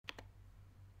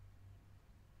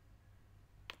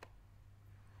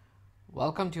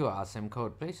Welcome to Awesome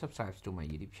Code. Please subscribe to my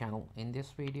YouTube channel. In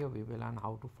this video, we will learn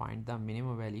how to find the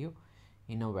minimum value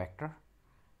in a vector.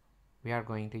 We are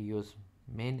going to use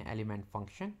main element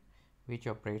function, which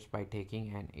operates by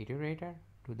taking an iterator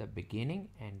to the beginning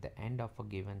and the end of a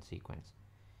given sequence.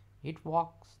 It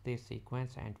walks this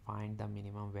sequence and finds the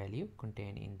minimum value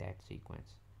contained in that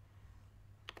sequence.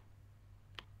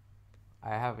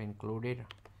 I have included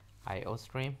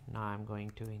IOStream. Now I'm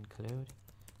going to include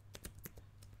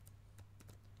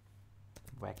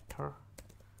vector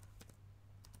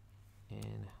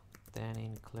and then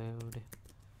include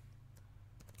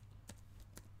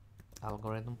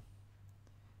algorithm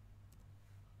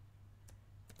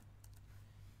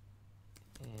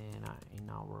and in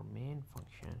our main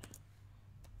function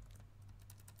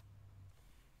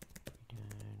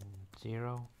return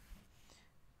 0,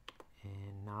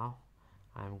 and now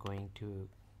I'm going to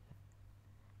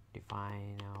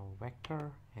define a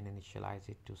vector and initialize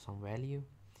it to some value.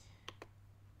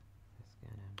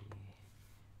 Gonna be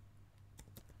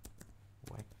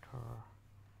vector,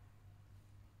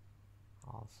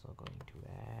 also going to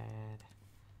add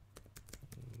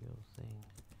using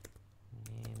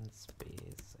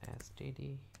namespace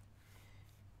std,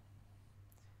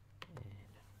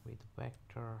 and with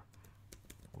vector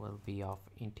will be of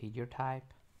integer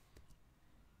type.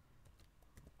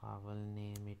 I will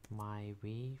name it my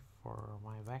v for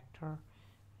my vector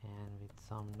and with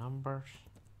some numbers.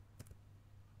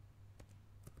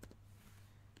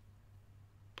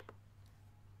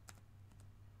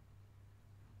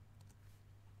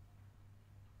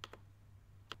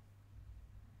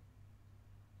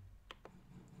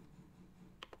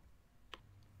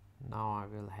 Now I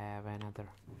will have another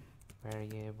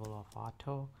variable of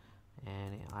auto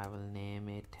and I will name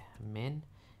it min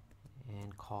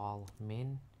and call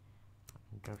min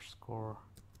underscore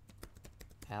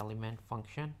element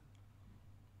function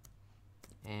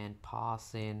and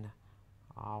pass in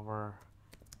our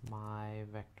my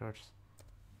vectors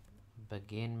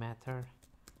begin method.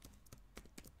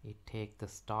 It takes the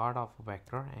start of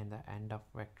vector and the end of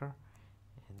vector,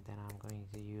 and then I'm going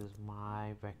to use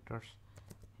my vectors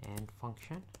and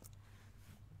function,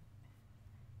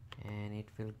 and it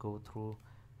will go through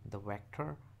the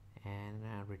vector and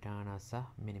return us a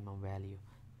minimum value.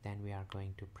 Then we are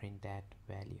going to print that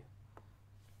value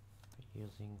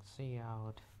using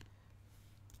cout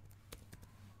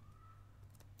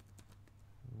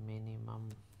minimum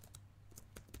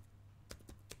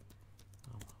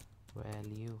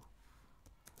value,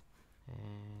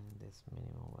 and this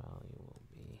minimum value will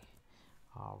be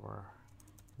our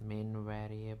main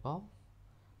variable.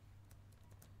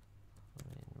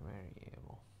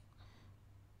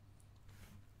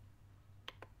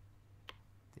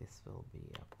 This will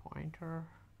be a pointer.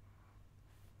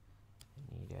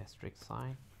 I need asterisk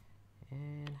sign,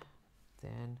 and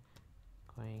then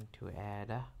going to add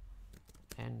a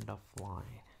end of line,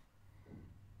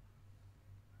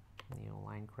 new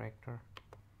line character.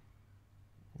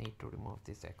 Need to remove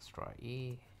this extra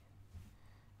e.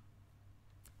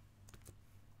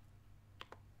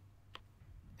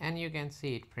 And you can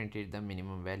see it printed the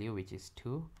minimum value, which is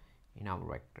 2 in our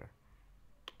vector.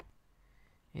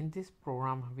 In this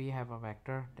program, we have a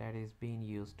vector that is being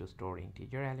used to store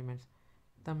integer elements.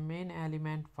 The main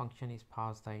element function is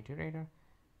passed the iterator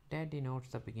that denotes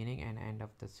the beginning and end of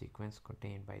the sequence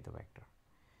contained by the vector.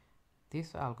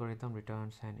 This algorithm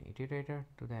returns an iterator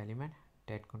to the element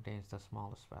that contains the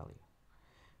smallest value.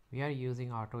 We are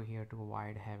using auto here to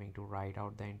avoid having to write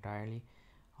out the entirely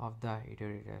of the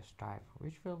iterator's type,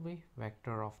 which will be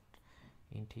vector of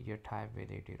integer type with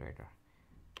iterator.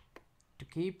 To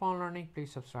keep on learning,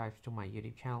 please subscribe to my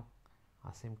YouTube channel.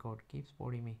 Awesome Code keeps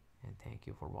supporting me, and thank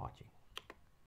you for watching.